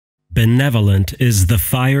Benevolent is the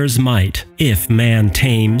fire's might if man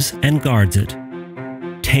tames and guards it.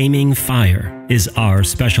 Taming fire is our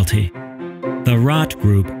specialty. The Rott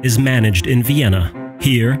Group is managed in Vienna.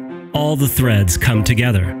 Here, all the threads come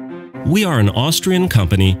together. We are an Austrian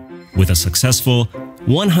company with a successful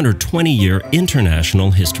 120-year international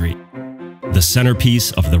history. The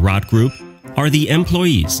centerpiece of the Rott Group are the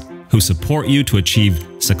employees who support you to achieve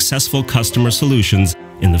successful customer solutions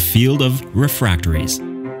in the field of refractories,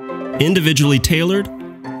 individually tailored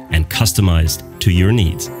and customized to your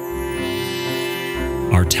needs.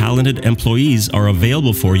 Our talented employees are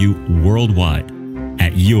available for you worldwide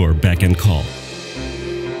at your beck and call.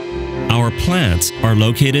 Our plants are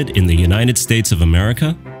located in the United States of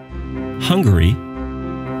America, Hungary,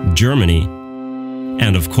 Germany,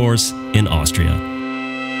 and of course in Austria.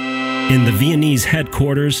 In the Viennese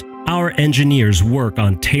headquarters, our engineers work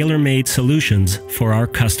on tailor-made solutions for our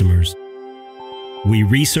customers. We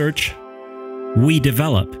research, we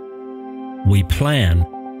develop, we plan,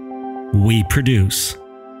 we produce.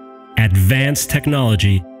 Advanced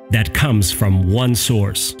technology that comes from one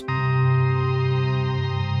source.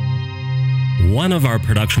 One of our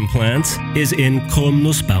production plants is in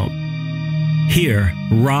Kulm-Nussbaum. Here,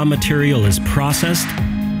 raw material is processed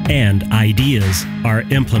and ideas are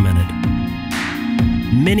implemented.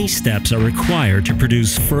 Many steps are required to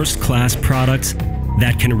produce first-class products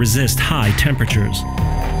that can resist high temperatures.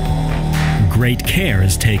 Great care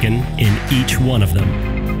is taken in each one of them.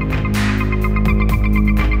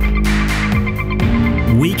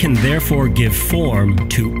 We can therefore give form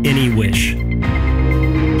to any wish.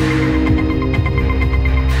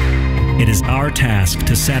 It is our task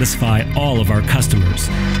to satisfy all of our customers,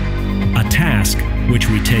 a task which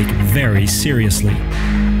we take very seriously.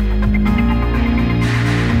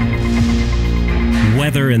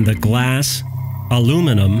 Whether in the glass,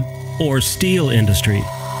 aluminum, or steel industry,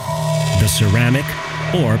 the ceramic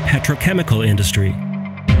or petrochemical industry,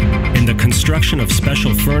 in the construction of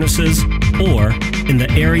special furnaces, or in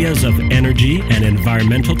the areas of energy and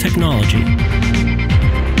environmental technology.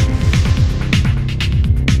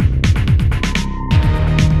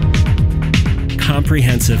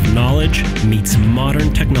 Comprehensive knowledge meets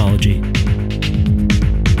modern technology.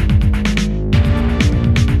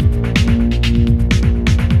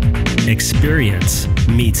 Experience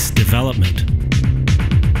meets development.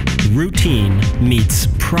 Routine meets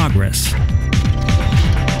progress.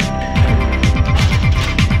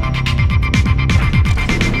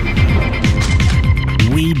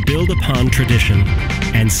 We build upon tradition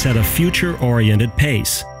and set a future-oriented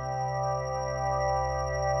pace.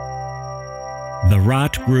 The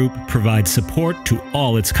Rott Group provides support to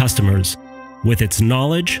all its customers with its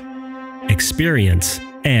knowledge, experience,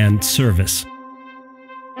 and service.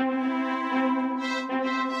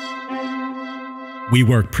 We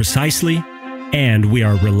work precisely, and we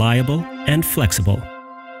are reliable and flexible.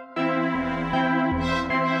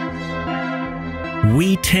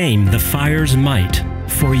 We tame the fire's might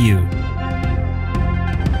for you.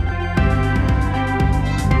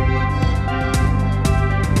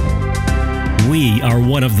 We are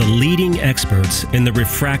one of the leading experts in the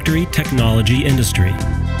refractory technology industry,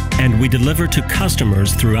 and we deliver to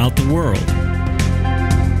customers throughout the world.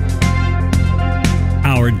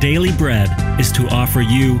 Our daily bread is to offer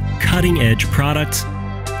you cutting-edge products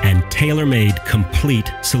and tailor-made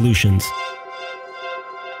complete solutions.